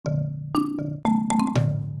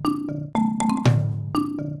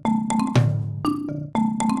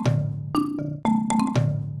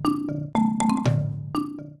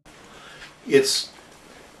It's,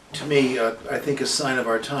 to me, I think a sign of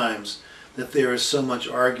our times that there is so much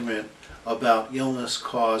argument about illness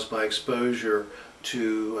caused by exposure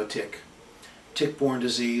to a tick. Tick-borne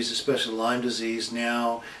disease, especially Lyme disease,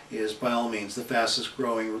 now is by all means the fastest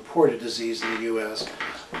growing reported disease in the U.S.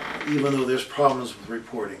 Even though there's problems with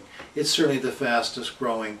reporting, it's certainly the fastest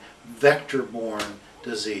growing vector-borne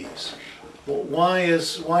disease. Well, why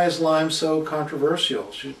is Lyme so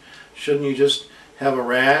controversial? Shouldn't you just have a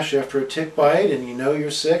rash after a tick bite and you know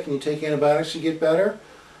you're sick and you take antibiotics, you get better?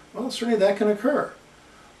 Well, certainly that can occur.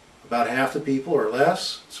 About half the people or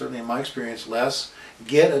less, certainly in my experience less,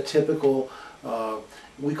 get a typical,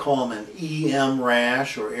 we call them an EM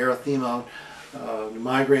rash or erythema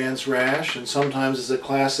migrans rash, and sometimes it's a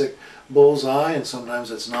classic bullseye and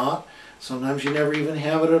sometimes it's not. Sometimes you never even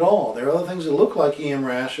have it at all. There are other things that look like EM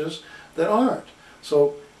rashes that aren't.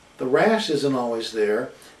 So the rash isn't always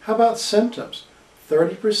there. How about symptoms?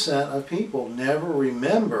 30% of people never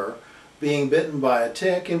remember being bitten by a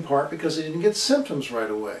tick, in part because they didn't get symptoms right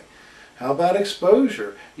away. How about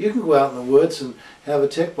exposure? You can go out in the woods and have a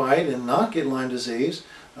tick bite and not get Lyme disease.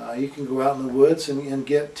 You can go out in the woods and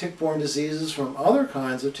get tick-borne diseases from other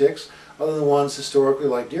kinds of ticks, other than ones historically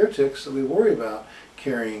like deer ticks that we worry about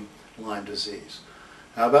carrying Lyme disease.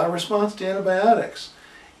 How about response to antibiotics?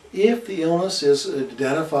 If the illness is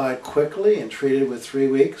identified quickly and treated with 3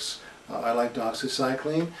 weeks, I like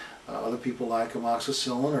doxycycline, other people like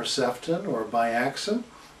amoxicillin or Ceftin or Biaxin.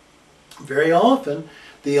 Very often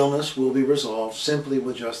the illness will be resolved simply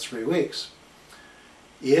with just 3 weeks.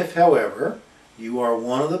 If, however, you are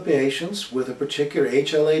one of the patients with a particular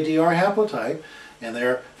HLA-DR haplotype, and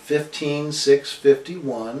they're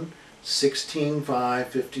 15,651,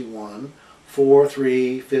 16,551,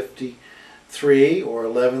 4,353, or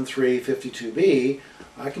 11,352b,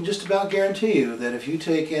 I can just about guarantee you that if you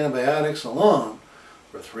take antibiotics alone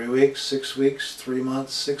for 3 weeks, 6 weeks, 3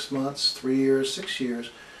 months, 6 months, 3 years, 6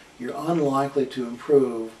 years, you're unlikely to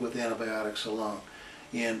improve with antibiotics alone.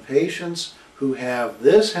 In patients who have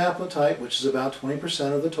this haplotype, which is about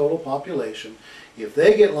 20% of the total population, if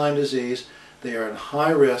they get Lyme disease, they are at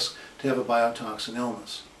high risk to have a biotoxin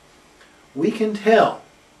illness. We can tell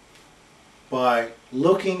by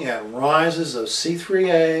looking at rises of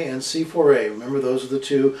C3A and C4A, remember those are the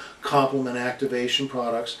two complement activation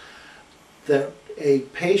products, that a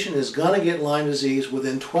patient is going to get Lyme disease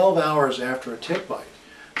within 12 hours after a tick bite.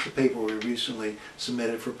 It's a paper we recently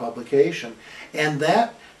submitted for publication. And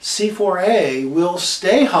that C4A will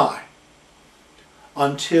stay high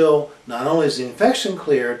until not only is the infection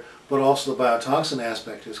cleared, but also the biotoxin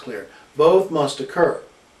aspect is cleared. Both must occur.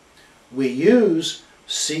 We use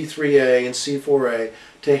C3A and C4A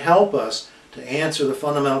to help us to answer the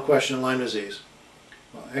fundamental question in Lyme disease.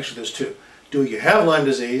 Well, actually there's two. Do you have Lyme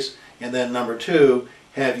disease? And then number two,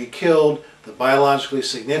 have you killed the biologically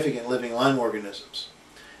significant living Lyme organisms?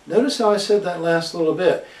 Notice how I said that last little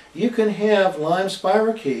bit. You can have Lyme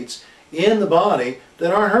spirochetes in the body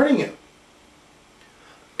that aren't hurting you.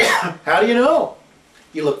 How do you know?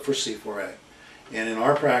 You look for C4A. And in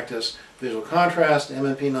our practice, visual contrast,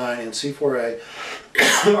 MMP9, and C4A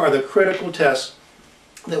are the critical tests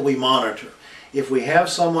that we monitor. If we have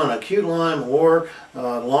someone acute Lyme or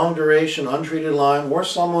long duration untreated Lyme, or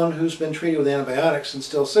someone who's been treated with antibiotics and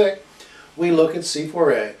still sick, we look at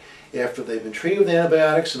C4A. After they've been treated with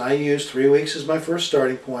antibiotics, and I use 3 weeks as my first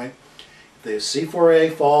starting point, if the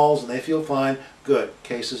C4A falls and they feel fine, good,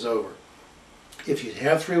 case is over. If you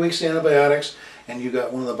have 3 weeks of antibiotics and you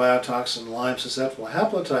got one of the biotoxin Lyme susceptible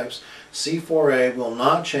haplotypes, C4A will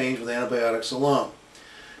not change with antibiotics alone.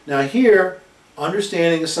 Now here,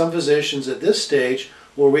 understanding that some physicians at this stage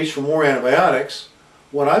will reach for more antibiotics,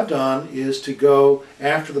 what I've done is to go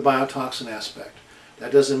after the biotoxin aspect.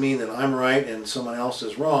 That doesn't mean that I'm right and someone else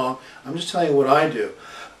is wrong. I'm just telling you what I do.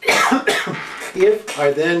 If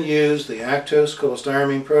I then use the Actos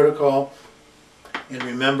cholestyramine protocol, and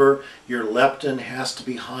remember your leptin has to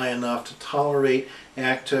be high enough to tolerate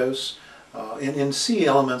Actos, and see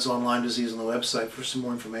elements on Lyme disease on the website for some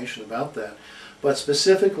more information about that. But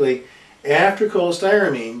specifically, after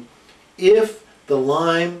cholestyramine, if the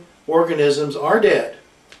Lyme organisms are dead,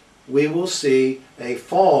 we will see a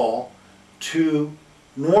fall to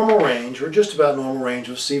normal range, or just about normal range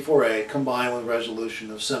of C4A combined with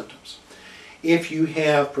resolution of symptoms. If you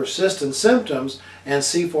have persistent symptoms and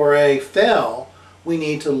C4A fell, we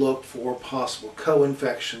need to look for possible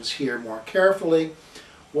co-infections here more carefully.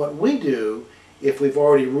 What we do, if we've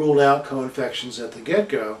already ruled out co-infections at the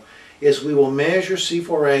get-go, is we will measure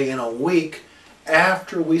C4A in a week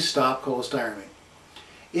after we stop cholestyramine.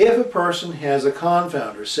 If a person has a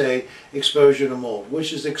confounder, say exposure to mold,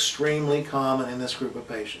 which is extremely common in this group of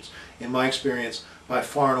patients, in my experience, by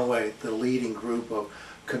far and away the leading group of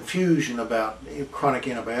confusion about chronic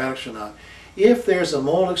antibiotics or not, if there's a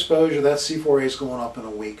mold exposure, that C4A is going up in a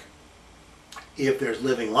week. If there's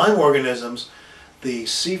living Lyme organisms, the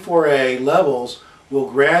C4A levels will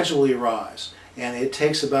gradually rise, and it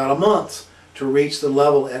takes about a month to reach the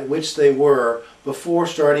level at which they were before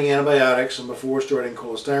starting antibiotics and before starting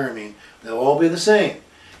cholestyramine. They'll all be the same.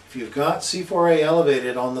 If you've got C4A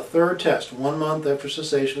elevated on the third test, 1 month after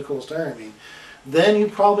cessation of cholestyramine, then you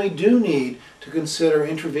probably do need to consider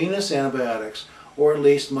intravenous antibiotics, or at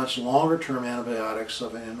least much longer term antibiotics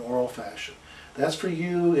in an oral fashion. That's for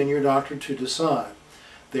you and your doctor to decide.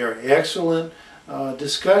 There are excellent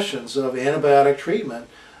discussions of antibiotic treatment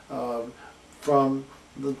from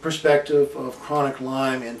the perspective of chronic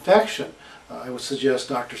Lyme infection. I would suggest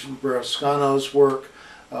Dr. Burrascano's work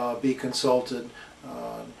be consulted.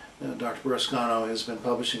 Dr. Burrascano has been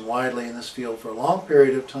publishing widely in this field for a long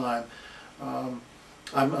period of time.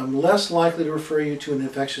 I'm less likely to refer you to an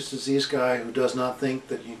infectious disease guy who does not think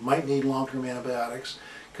that you might need long-term antibiotics,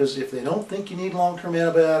 because if they don't think you need long-term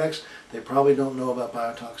antibiotics, they probably don't know about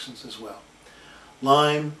biotoxins as well.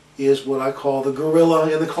 Lyme is what I call the gorilla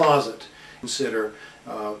in the closet. Consider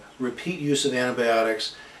repeat use of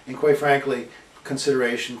antibiotics, and quite frankly,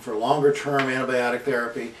 consideration for longer-term antibiotic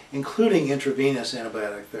therapy, including intravenous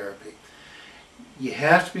antibiotic therapy. You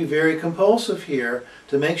have to be very compulsive here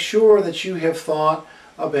to make sure that you have thought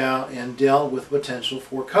about and dealt with potential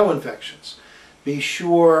for co-infections. Be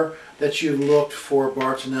sure that you've looked for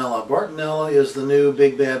Bartonella. Bartonella is the new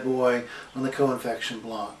big bad boy on the co-infection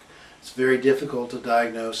block. It's very difficult to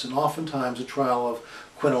diagnose, and oftentimes a trial of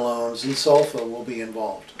quinolones and sulfa will be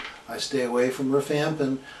involved. I stay away from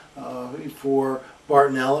rifampin for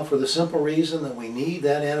Bartonella for the simple reason that we need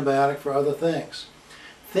that antibiotic for other things.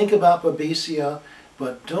 Think about Babesia,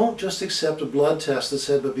 but don't just accept a blood test that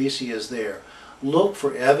said Babesia is there. Look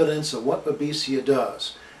for evidence of what Babesia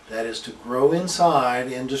does. That is to grow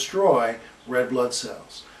inside and destroy red blood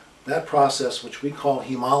cells. That process, which we call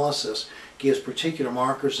hemolysis, gives particular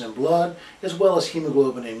markers in blood as well as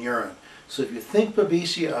hemoglobin in urine. So if you think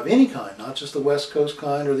Babesia of any kind, not just the West Coast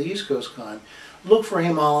kind or the East Coast kind, look for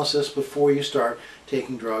hemolysis before you start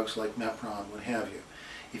taking drugs like Mepron, what have you.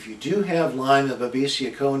 If you do have Lyme and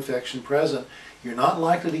Babesia co-infection present, you're not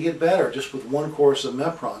likely to get better just with one course of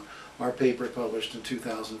Mepron. Our paper published in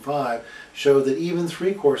 2005 showed that even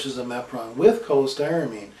 3 courses of Mepron with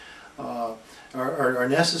cholestyramine are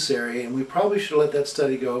necessary, and we probably should let that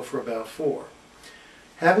study go for about 4.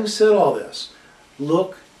 Having said all this,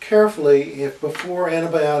 look carefully if before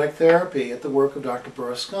antibiotic therapy at the work of Dr.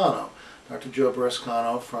 Burrascano. Dr. Joe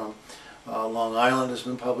Burrascano from Long Island has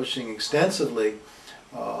been publishing extensively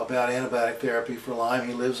about antibiotic therapy for Lyme.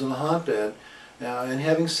 He lives in a hotbed. And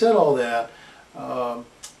having said all that,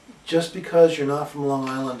 just because you're not from Long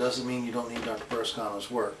Island doesn't mean you don't need Dr. Burrascano's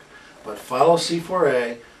work. But follow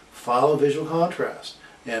C4A, follow visual contrast,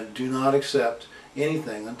 and do not accept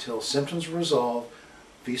anything until symptoms are resolved,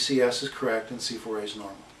 VCS is correct, and C4A is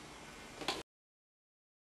normal.